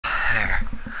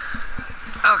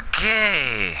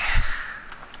Okay.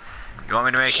 You want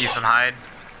me to make you some hide?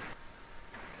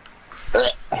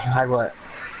 Hide what?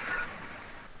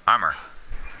 Armor.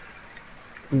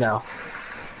 No.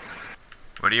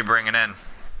 What are you bringing in?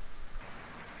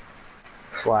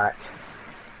 Slack.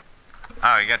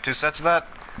 Oh, you got 2 sets of that?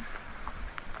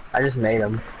 I just made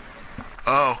them.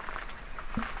 Oh.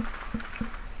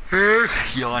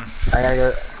 Yawn.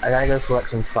 I gotta go collect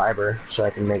some fiber so I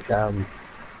can make some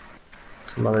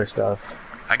other stuff.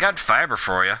 I got fiber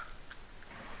for you.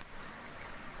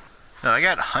 No, I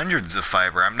got hundreds of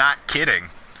fiber. I'm not kidding.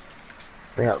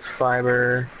 I got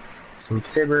fiber, some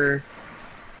fibber.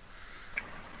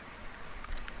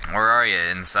 Where are you?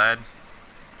 Inside?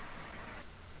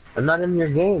 I'm not in your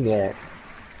game yet.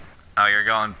 Oh, you're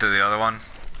going to the other one?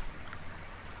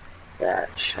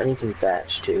 Thatch. I need some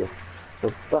thatch too. Oh,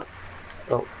 fuck.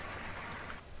 Oh.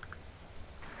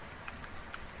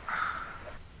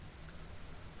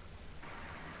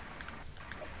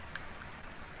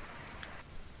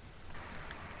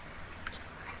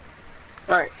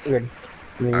 Alright, good.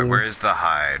 Alright, where's the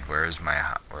hide? Where's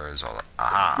all the...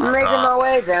 Aha, Making my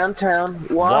way downtown.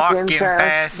 Walking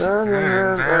fast. fast.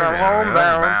 And I'm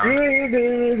homebound.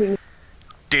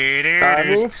 I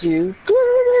miss you.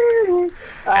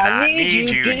 I need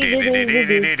you.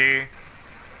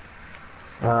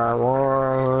 I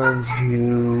want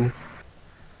you.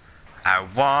 I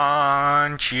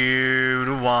want you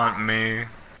to want me.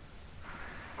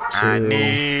 I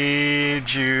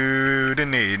need you to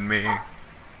need me.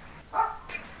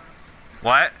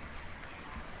 What?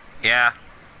 Yeah.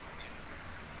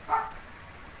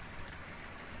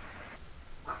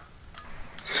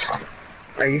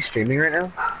 Are you streaming right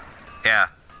now? Yeah.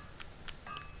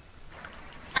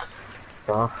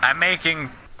 Oh. I'm making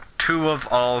 2 of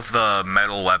all of the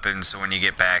metal weapons, so when you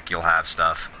get back, you'll have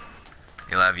stuff.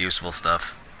 You'll have useful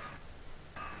stuff.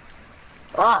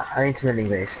 Ah, I need some ending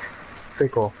base.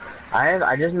 Pretty cool. I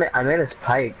made us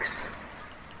pikes.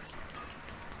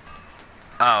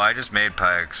 Oh, I just made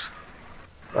pikes.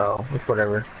 Oh, it's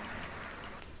whatever.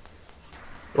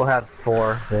 We'll have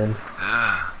 4 then.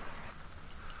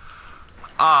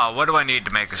 Ah, what do I need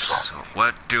to make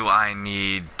what do I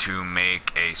need to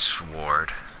make a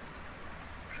sword?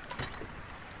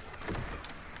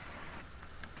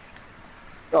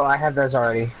 Oh, I have those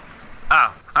already.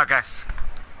 Oh, okay.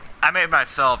 I made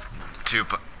myself 2.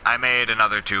 I made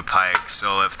another 2 pikes,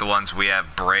 so if the ones we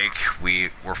have break,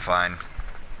 we're fine.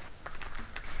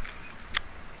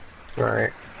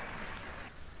 Alright.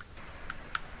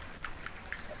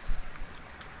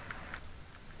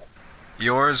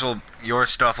 Your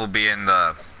stuff will be in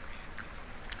the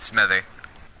smithy.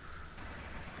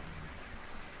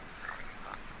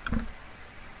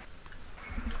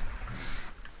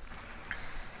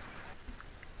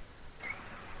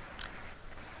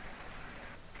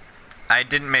 I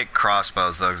didn't make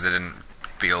crossbows though, because I didn't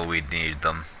feel we'd need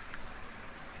them.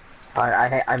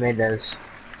 I made those.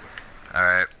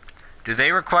 Alright. Do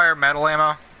they require metal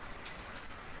ammo?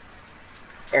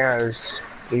 Arrows.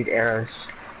 Need arrows.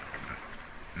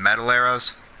 Metal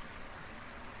arrows?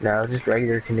 No, just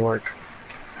regular can work.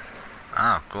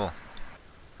 Oh, cool.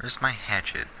 Where's my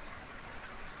hatchet?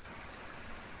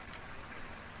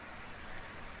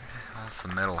 Where the hell's the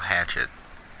metal hatchet?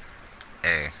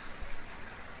 A.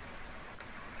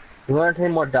 You want to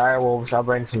tame more direwolves? I'll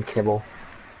bring some kibble.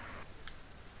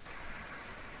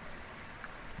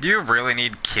 Do you really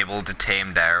need kibble to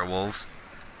tame direwolves?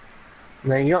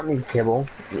 No, you don't need kibble.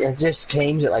 It just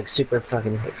tames it like super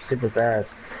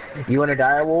fast. You want a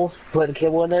direwolf? Put a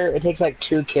kibble in there. It takes like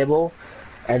 2 kibble,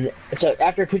 and so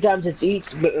after 2 times it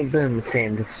eats, boom, boom, it's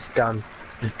tamed. It's just done.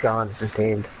 It's gone. It's just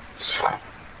tamed.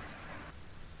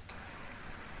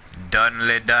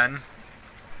 Dunely done.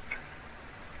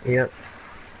 Yep.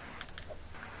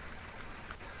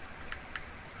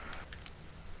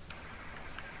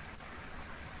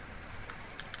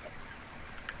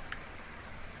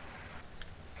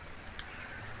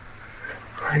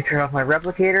 I turn off my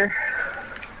replicator.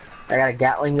 I got a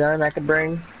Gatling gun I could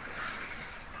bring.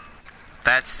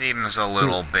 That seems a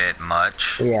little bit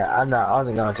much. Yeah, I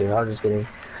wasn't going to. I was just kidding.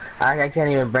 I can't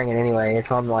even bring it anyway.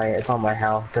 It's on my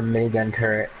house. The minigun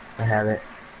turret. I have it.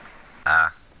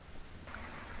 Ah.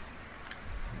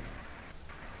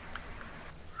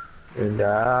 And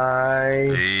I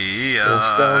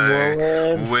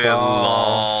will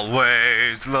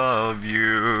always love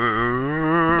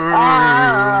you.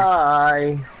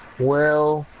 I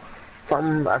will.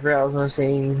 Something I forgot I was gonna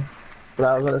sing, but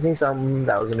I was gonna sing something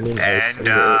that was gonna be nice. And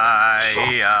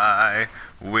I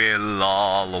will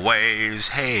always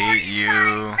hate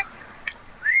you.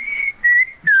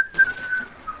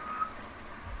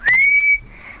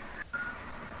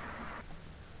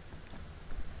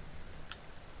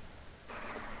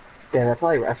 Yeah, that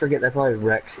probably, I forget that probably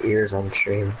wrecks ears on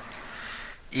stream.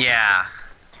 Yeah.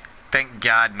 Thank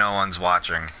God no one's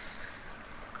watching.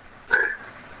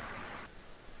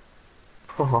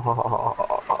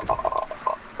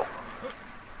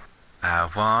 I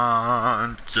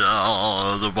want you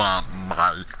to want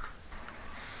my...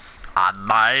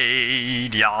 I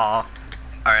need ya.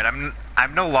 Alright,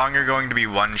 I'm no longer going to be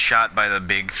one-shot by the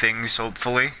big things,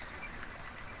 hopefully.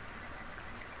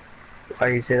 Why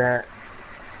do you say that?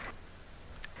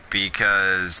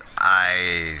 Because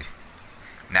I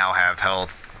now have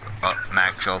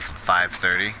max health of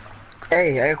 530.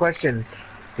 Hey, I got a question.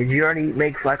 Did you already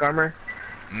make flak armor?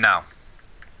 No.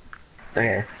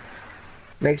 Okay.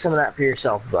 Make some of that for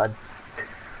yourself, bud.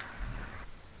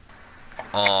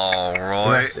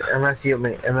 Alright. Unless you want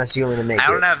me to make it.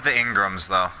 I don't have the Ingrams,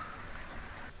 though.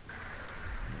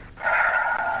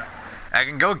 I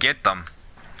can go get them.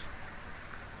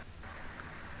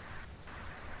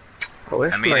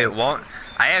 I mean, it won't...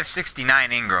 I have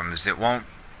 69 Ingrams. It won't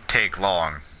take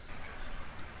long.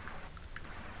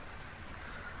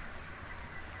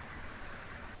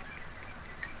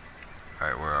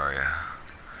 Alright, where are you?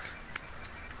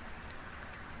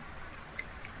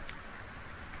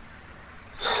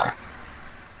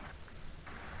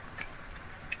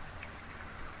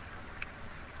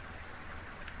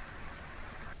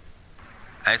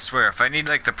 I swear, if I need,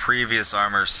 like, the previous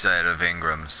armor set of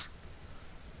Ingrams...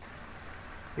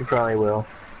 You probably will.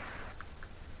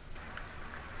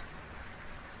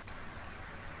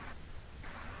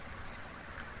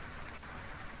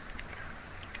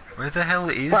 Where the hell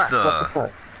is What the... the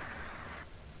fuck?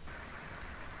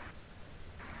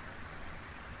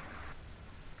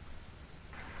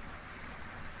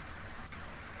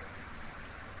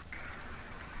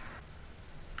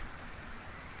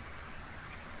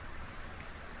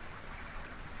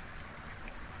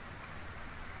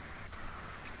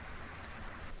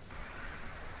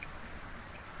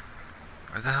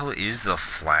 Where the hell is the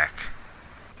flak?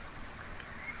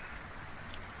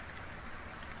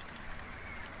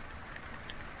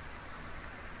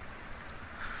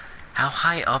 How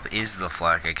high up is the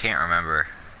flak? I can't remember.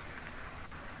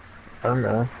 I don't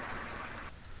know.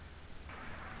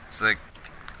 It's like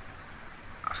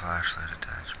a flashlight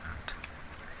attachment.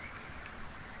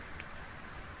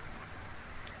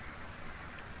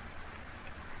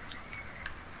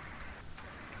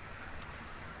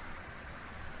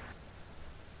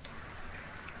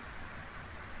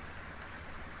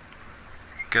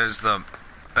 Because the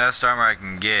best armor I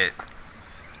can get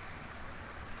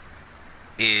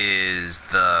is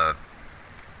the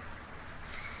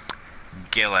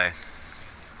Gillet.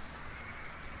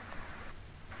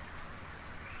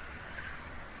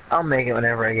 I'll make it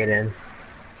whenever I get in.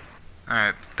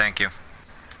 Alright, thank you.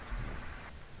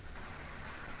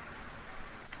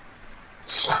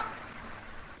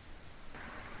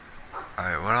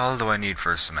 Alright, what all do I need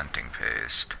for cementing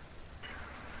paste?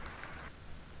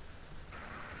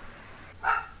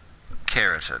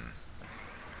 Keratin.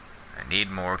 I need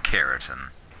more keratin.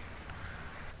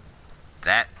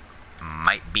 That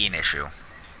might be an issue.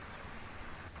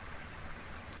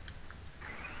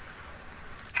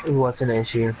 What's an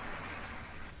issue?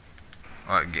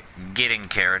 Well, getting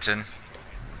keratin.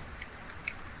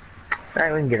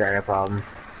 Alright, we can get that, no problem.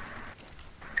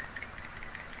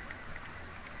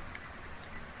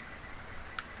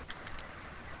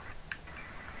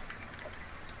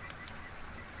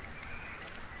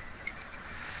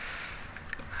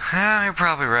 Yeah, you're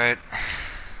probably right.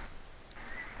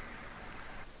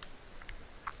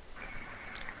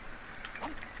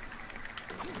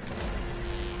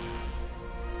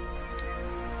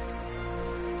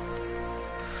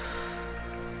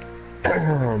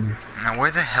 Now,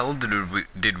 where the hell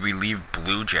did we leave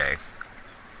Blue Jay?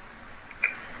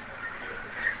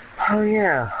 Oh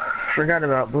yeah, forgot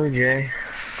about Blue Jay.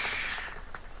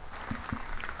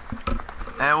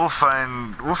 Yeah, we'll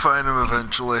find him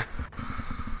eventually.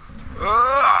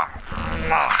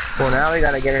 Well, now we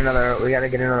gotta get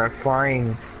another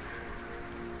flying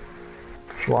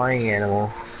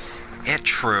animal. Yeah,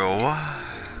 true.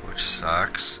 Which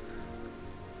sucks.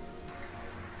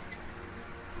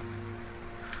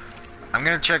 I'm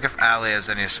gonna check if Allie has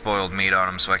any spoiled meat on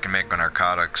him so I can make my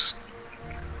narcotics.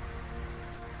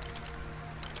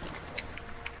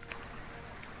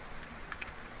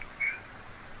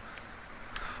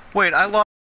 Wait, I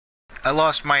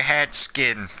lost my hat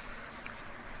skin.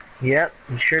 Yep,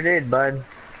 you sure did, bud.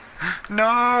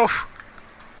 No!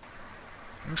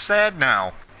 I'm sad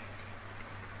now.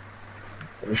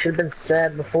 You should have been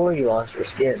sad before you lost your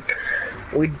skin.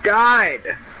 We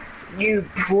died! You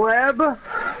pleb!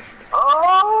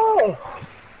 Oh!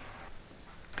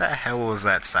 The hell was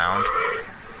that sound?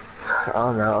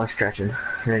 Oh no, I was stretching.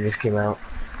 And it just came out.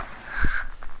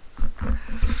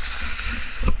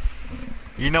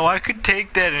 You know, I could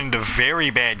take that into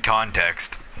very bad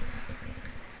context.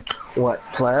 What,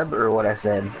 pleb, or what I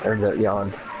said? Or the yawn?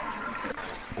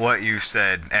 What you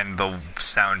said and the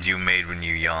sound you made when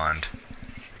you yawned.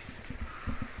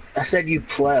 I said you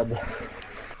pleb.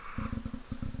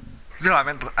 No,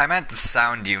 I meant the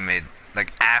sound you made,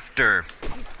 like after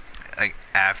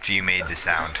you made the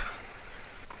sound.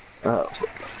 Oh.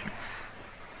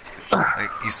 Like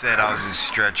you said, I was just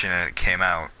stretching and it came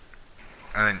out,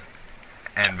 and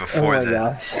Oh before my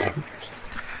that. gosh.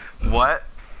 What?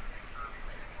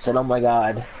 I said, oh my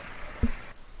god.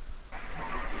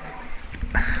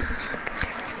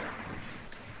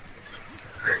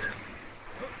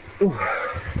 Ooh.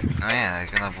 Oh yeah, I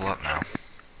can level up now.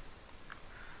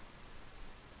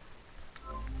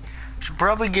 Should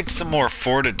probably get some more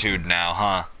fortitude now,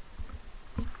 huh?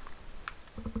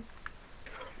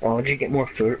 Why would you get more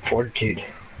fortitude?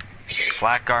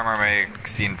 Flak armor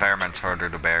makes the environments harder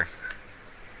to bear.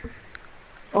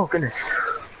 Oh goodness.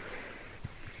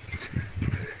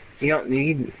 You don't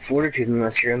need fortitude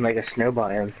unless you're in like a snow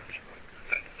biome.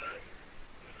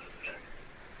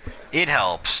 It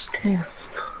helps. Yeah.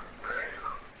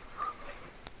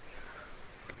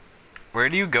 Where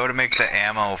do you go to make the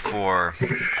ammo for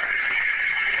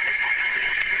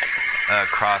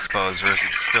crossbows, or is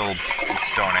it still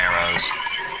stone arrows?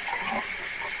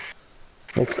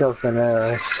 It's still thin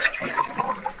arrows.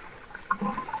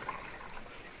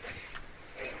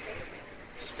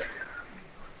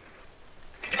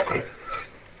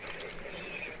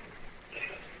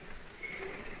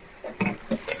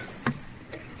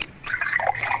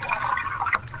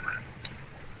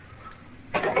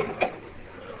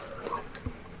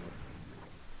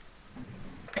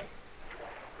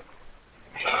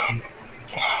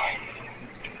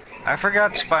 I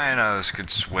forgot Spinos could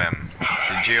swim.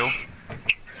 Did you?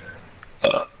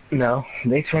 No,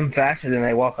 they swim faster than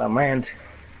they walk on land.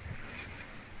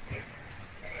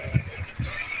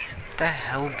 The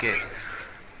hell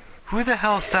Who the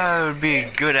hell thought it would be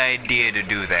a good idea to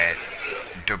do that?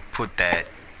 To put that...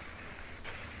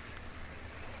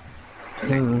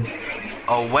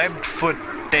 A webbed foot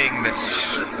thing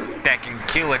that can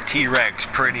kill a T-Rex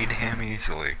pretty damn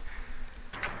easily.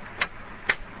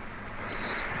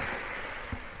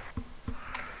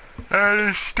 That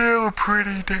is still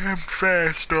pretty damn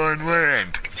fast on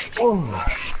land. Oh.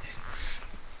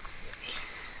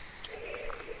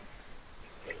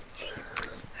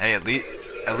 Hey, at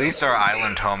least our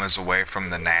island home is away from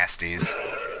the nasties.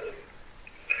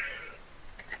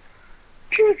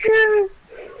 Choo-choo.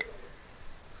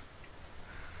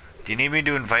 Do you need me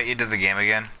to invite you to the game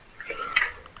again?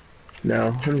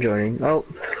 No, I'm joining. Oh.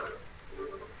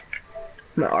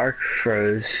 My ARK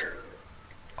froze.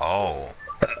 Oh.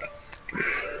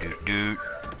 Doot doot.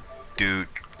 Doot.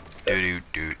 Doot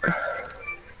doot.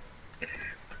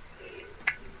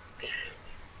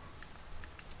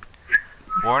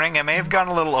 Warning, I may have gone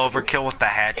a little overkill with the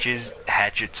hatchets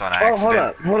on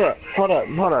accident. Oh,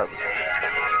 hold up.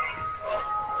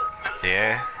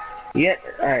 Yeah? Yeah,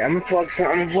 alright, I'm gonna plug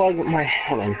my,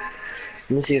 hold on. Let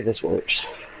me see if this works.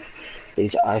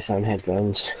 These iPhone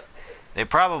headphones. They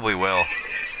probably will.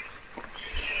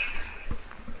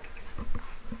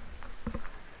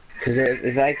 Because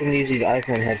if I can use these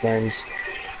iPhone headphones,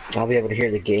 I'll be able to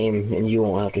hear the game, and you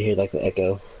won't have to hear, like, the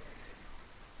echo.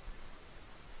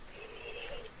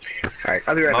 Alright,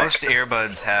 I'll be right back. Most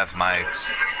earbuds have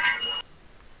mics.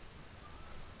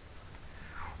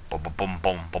 Bum bum bum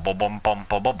bum bum bum bum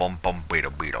bum bum bum bum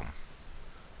beat 'em.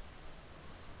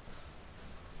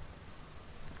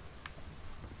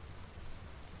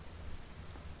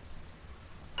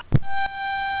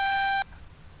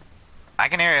 I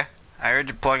can hear you. I heard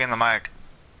you plug in the mic.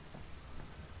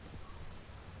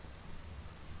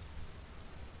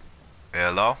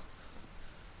 Hello?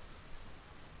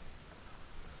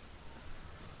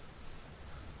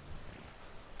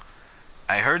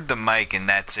 I heard the mic and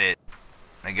that's it.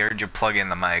 I heard you plug in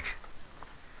the mic.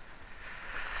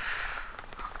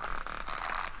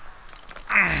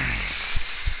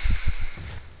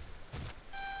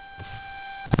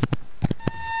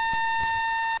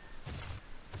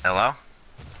 Hello?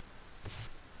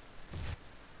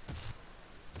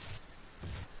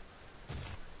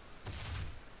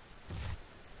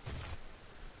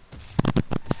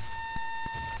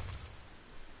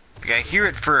 I hear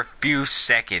it for a few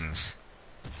seconds.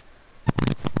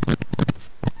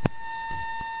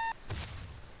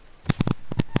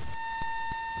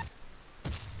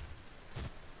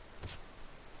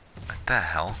 What the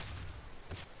hell?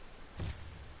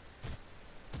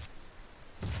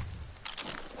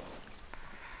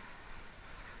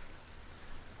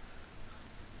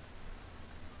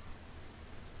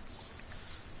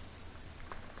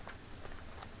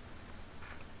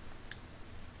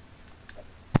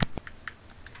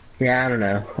 Yeah, I don't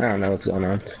know. I don't know what's going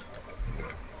on.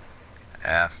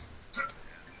 Yeah.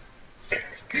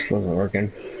 This wasn't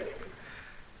working.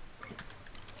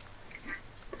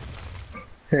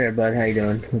 Hey, bud, how you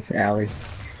doing? It's Allie.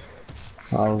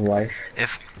 Al's wife.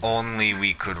 If only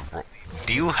we could.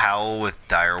 Do you howl with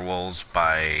direwolves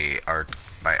by L2?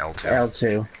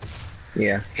 L2.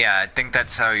 Yeah. Yeah, I think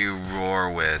that's how you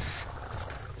roar with.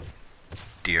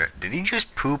 Deer. Did he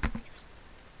just poop?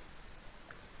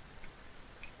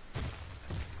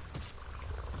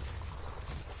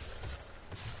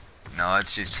 No,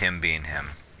 it's just him being him.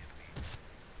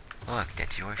 Look,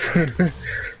 that's your shit.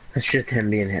 It's just him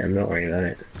being him. Don't worry about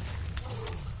it.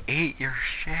 Eat your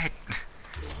shit.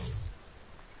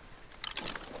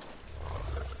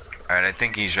 Alright, I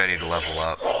think he's ready to level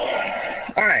up.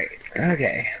 Alright.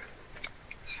 Okay.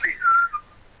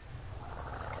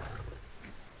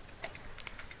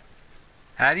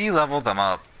 How do you level them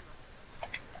up?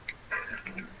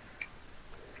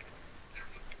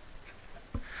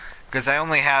 Because I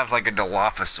only have like a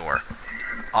Dilophosaur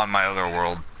on my other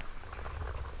world.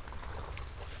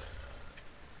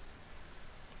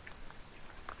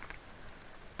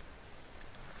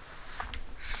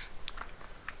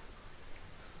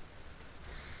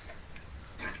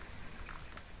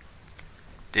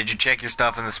 Did you check your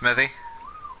stuff in the smithy?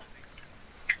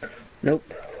 Nope.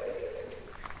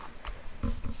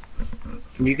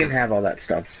 You can have all that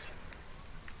stuff.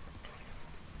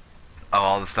 Oh,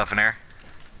 all the stuff in here?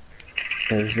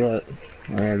 Cause look,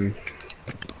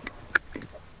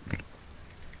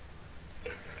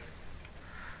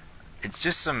 It's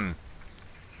just some...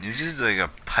 It's just like a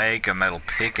pike, a metal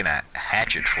pick, and a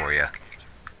hatchet for you.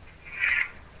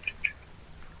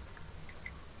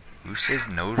 Who says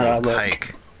no how to do a I pike?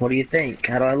 look? What do you think?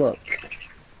 How do I look?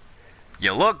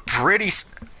 You look pretty... Is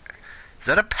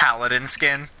that a paladin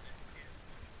skin?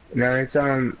 No, it's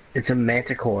a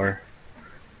manticore.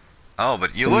 Oh,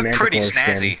 but you It's a look pretty manticore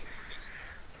snazzy. skin.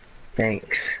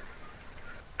 Thanks.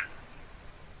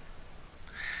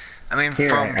 I mean, Here,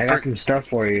 from... I got some stuff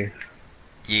for you.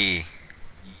 Yeah.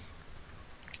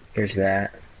 Here's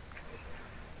that.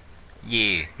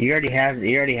 Yeah. You already have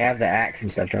the axe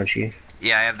and stuff, don't you?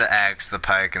 Yeah, I have the axe, the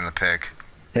pike, and the pick.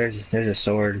 There's a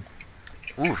sword.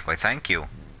 Ooh, why thank you.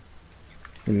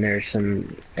 And there's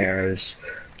some arrows.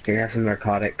 You have some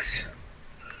narcotics.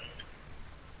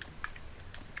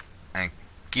 Thank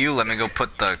you. Let me go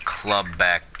put the club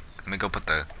back. Let me go put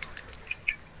the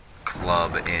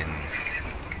club in.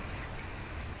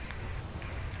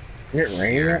 Is it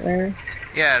raining out there?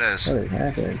 Yeah, it is. What is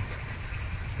happening?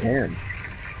 Damn.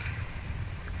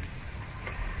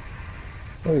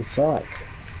 Holy fuck.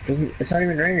 It's not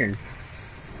even raining.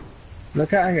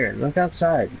 Look out here. Look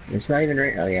outside. It's not even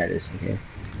raining. Oh yeah, it is. Okay.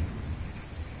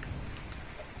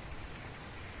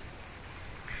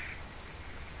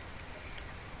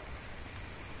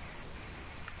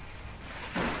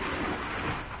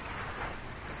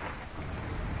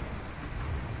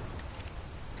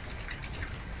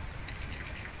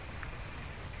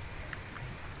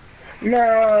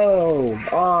 No!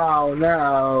 Oh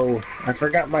no! I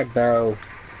forgot my bow.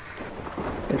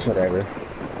 It's whatever.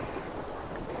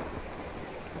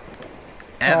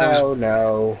 And there's Oh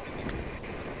no.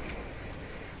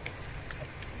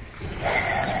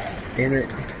 Damn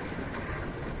it.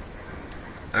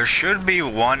 there should be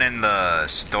one in the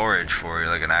storage for you,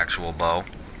 like an actual bow.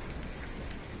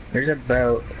 There's a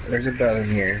bow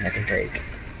in here I can take.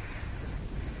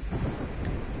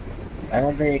 I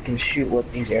don't think it can shoot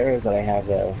with these arrows that I have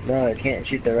though. No, it can't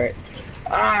shoot the right.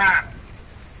 Ah!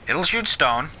 It'll shoot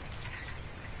stone.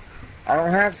 I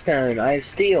don't have stone. I have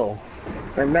steel.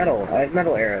 Or metal. I have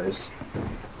metal arrows.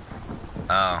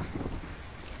 Oh.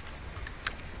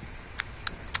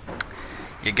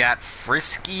 You got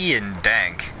frisky and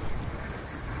dank.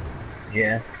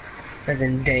 Yeah. As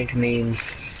in dank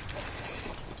memes.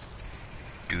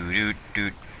 Doo doo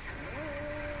doo.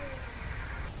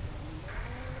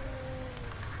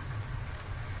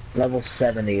 Level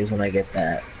 70 is when I get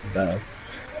that bow.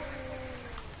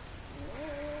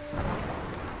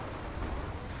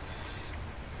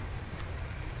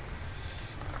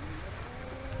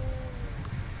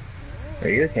 Are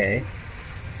you okay?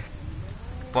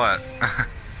 What?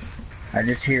 I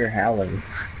just hear howling.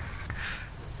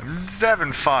 I'm just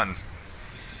having fun.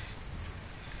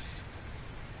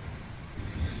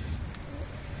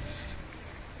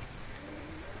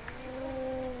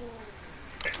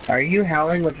 Are you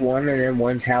howling with one and then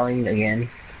one's howling again?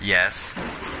 Yes.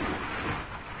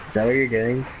 Is that what you're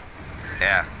doing?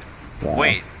 Yeah. Wow.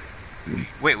 Wait,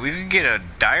 we could get a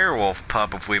direwolf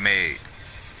pup if we made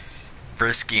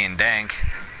frisky and dank.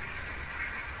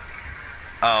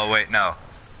 Oh wait, no.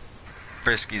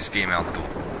 Frisky's female.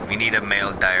 We need a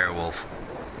male dire wolf.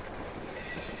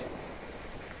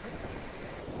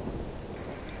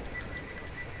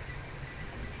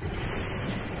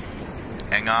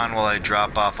 Hang on while I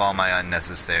drop off all my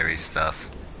unnecessary stuff.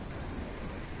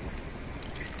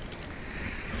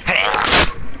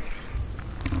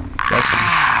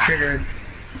 Triggered.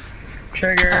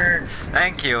 Triggered.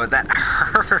 Thank you. That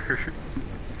hurt.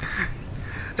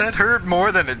 That hurt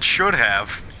more than it should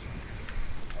have.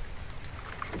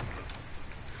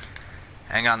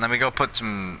 Hang on, let me go put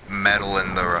some metal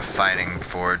in the refining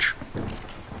forge.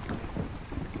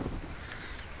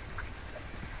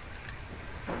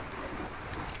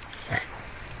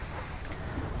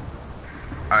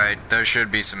 Alright, there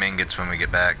should be some ingots when we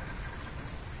get back.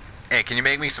 Hey, can you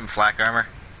make me some flak armor?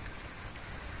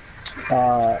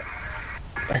 I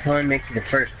can only make you the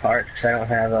first part because I don't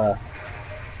have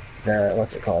the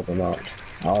what's it called, the knot.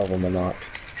 All of them are not.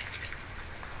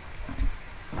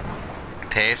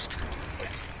 Paste.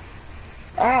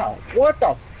 Ow! What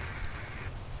the?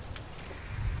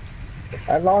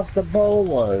 I lost the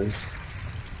bolas.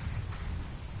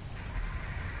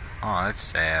 Oh, that's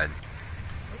sad.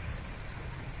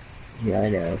 Yeah, I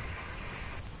know.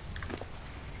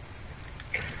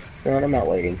 No, I'm not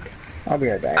waiting. I'll be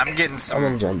right back. I'm getting some. I'm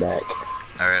gonna jump back.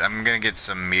 Alright, I'm gonna get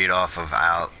some meat off of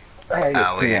I gotta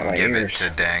Ali clean out and my give ears. it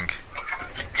to Dank.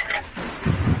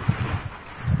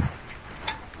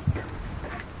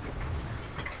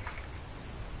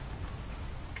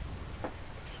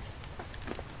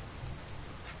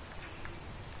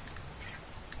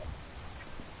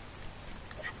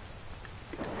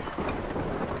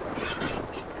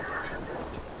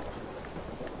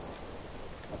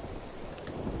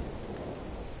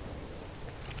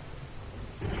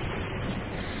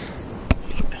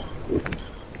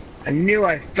 I knew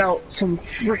I felt some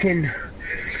freaking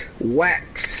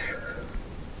wax.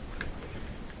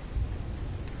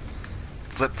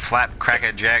 Flip, flap, crack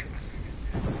a jack.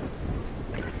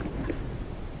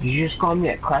 Did you just call me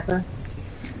a cracker?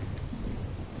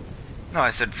 No,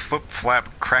 I said flip, flap,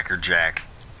 cracker jack.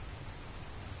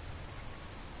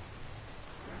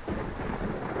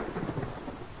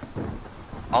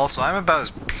 Also, I'm about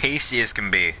as pacey as can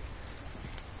be.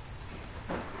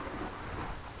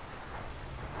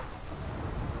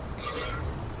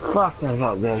 Fuck, that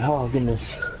felt good. Oh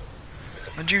goodness.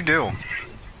 What'd you do?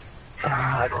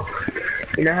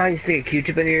 You know how you stick a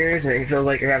Q-tip in your ears and it feels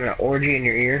like you're having an orgy in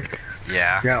your ear?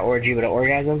 Yeah. Not orgy, but an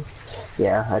orgasm?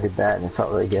 Yeah, I did that and it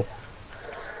felt really good.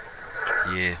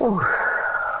 Yeah.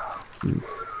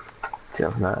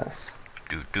 Feels nice.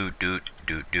 Doot doot doot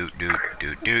doot doot doot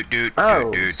doot doot doot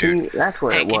Oh, doot see, doot. that's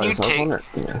what Hey, it can was. you I was take- wondering,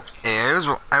 yeah. Hey,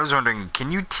 I was wondering,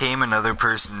 can you tame another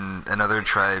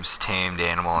tribe's tamed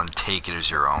animal and take it as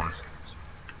your own?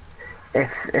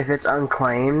 If it's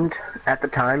unclaimed at the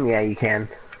time, yeah, you can.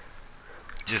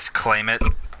 Just claim it.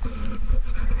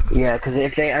 Yeah, because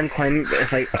if they unclaim,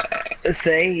 if like,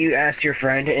 say you asked your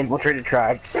friend to infiltrate a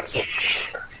tribe,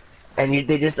 and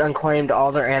they just unclaimed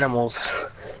all their animals,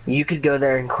 you could go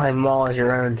there and claim them all as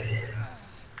your own.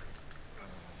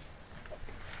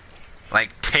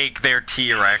 Like, take their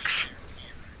T-Rex.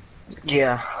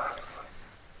 Yeah.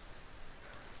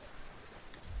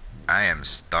 I am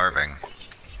starving.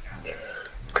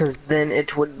 Because then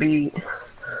it would be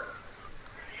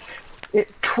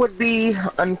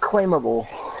unclaimable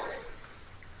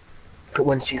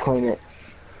once you claim it.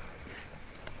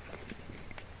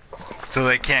 So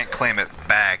they can't claim it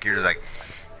back. You're just like,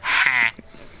 ha.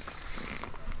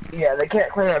 Yeah, they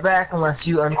can't claim it back unless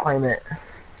you unclaim it.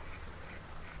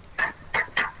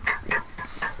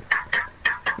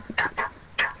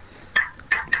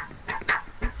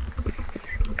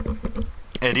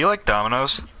 Hey, do you like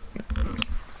Domino's?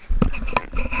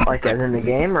 Like as in the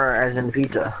game or as in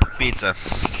pizza? Pizza.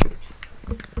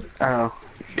 Oh,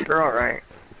 they're alright.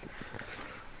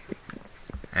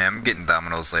 Yeah, I'm getting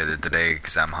Domino's later today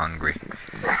because I'm hungry.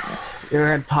 You ever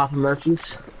had Papa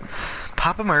Murphy's?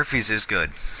 Papa Murphy's is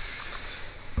good.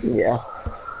 Yeah.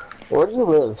 Where do you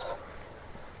live?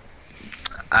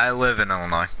 I live in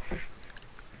Illinois.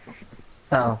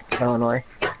 Oh, Illinois.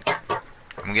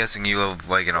 I'm guessing you live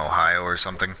like in Ohio or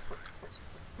something.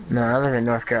 No, I live in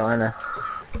North Carolina.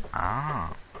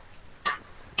 Ah.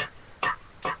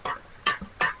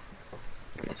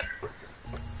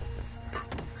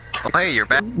 Oh, hey, you're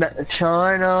back.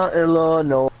 China,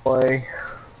 Illinois.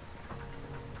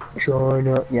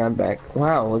 China. Yeah, I'm back.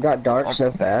 Wow, it got dark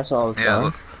so fast. All was Yeah,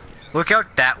 gone. look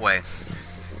out that way.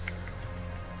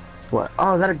 What?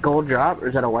 Oh, is that a gold drop or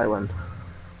is that a white one?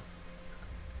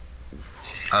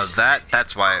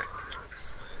 That's why.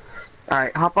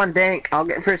 Alright, hop on Dank. I'll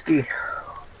get Frisky.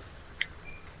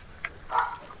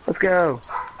 Let's go.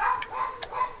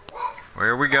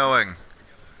 Where are we going?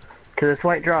 To this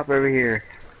white drop over here.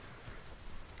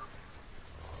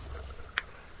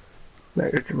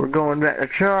 We're going back to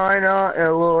China,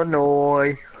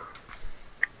 Illinois.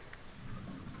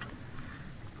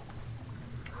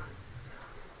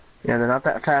 Yeah, they're not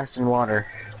that fast in water.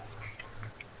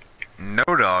 No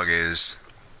dog is.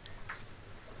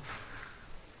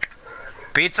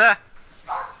 Pizza?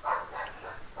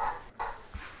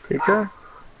 Pizza?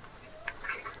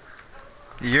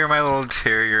 You hear my little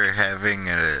terrier having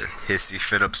a hissy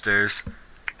fit upstairs?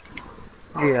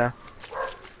 Yeah.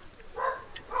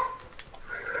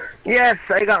 Yes,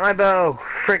 I got my bow.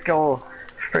 Frickle.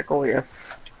 Frickle,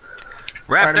 yes.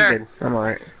 Alright, I'm Raptor! good. I'm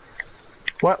alright.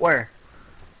 What? Where?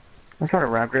 That's not a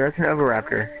raptor, that's an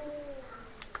oviraptor.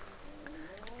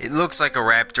 It looks like a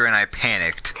raptor and I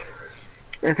panicked.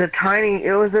 It's a tiny,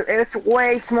 it's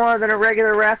way smaller than a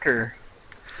regular raptor.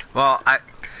 Well,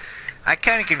 I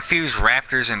kind of confuse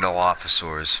raptors and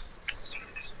dilophosaurs.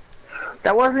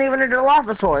 That wasn't even a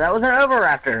dilophosaur, that was an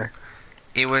oviraptor.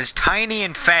 It was tiny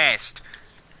and fast.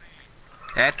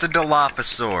 That's a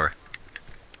dilophosaur.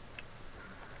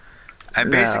 I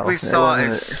basically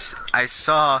I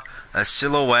saw a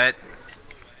silhouette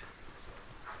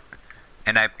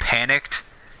and I panicked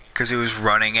because it was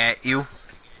running at you.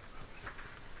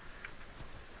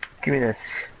 Give me this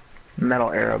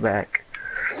metal arrow back.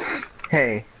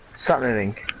 Hey, stop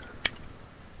moving.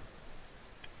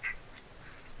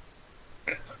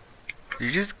 Did you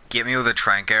just get me with a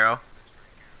trank arrow?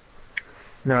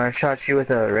 No, I shot you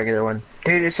with a regular one.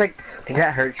 Dude, it's like, did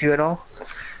that hurt you at all?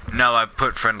 No, I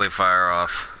put friendly fire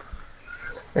off.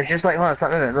 It's just like, hold on,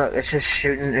 stop moving. Look, it's just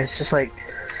shooting. It's just like,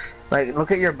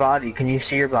 look at your body. Can you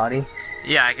see your body?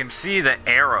 Yeah, I can see the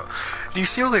arrow. Do you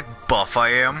see how like buff I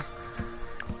am?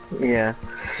 Yeah.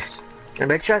 I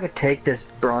bet you I could take this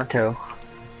Bronto.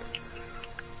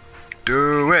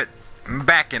 Do it. I'm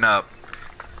backing up.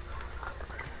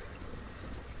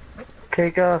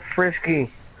 Take off Frisky.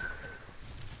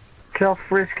 Tell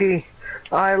Frisky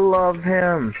I love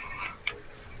him.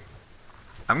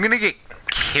 I'm gonna get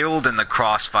killed in the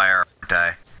crossfire, aren't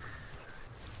I?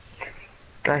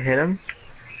 Did I hit him?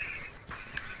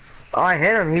 Oh, I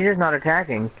hit him. He's just not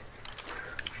attacking.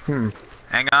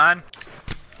 Hang on.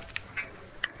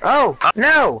 Oh,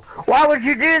 no! Why would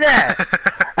you do that?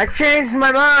 I changed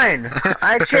my mind!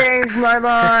 I changed my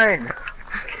mind!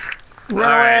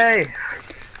 Run away!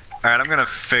 Alright, I'm gonna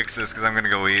fix this because I'm gonna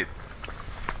go eat.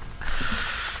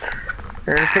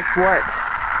 You're gonna fix what?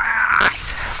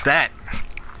 That.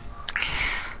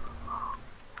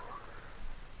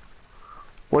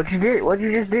 What'd you do? What'd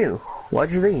you just do?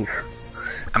 Why'd you leave?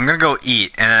 I'm gonna go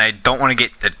eat, and I don't want to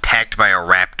get attacked by a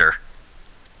raptor.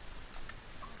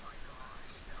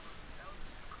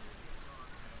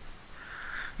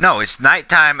 No, it's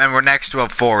nighttime and we're next to a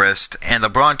forest, and the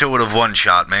Bronto would have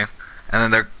one-shot me.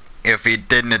 And then if he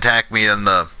didn't attack me, then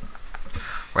the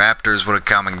raptors would have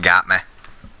come and got me.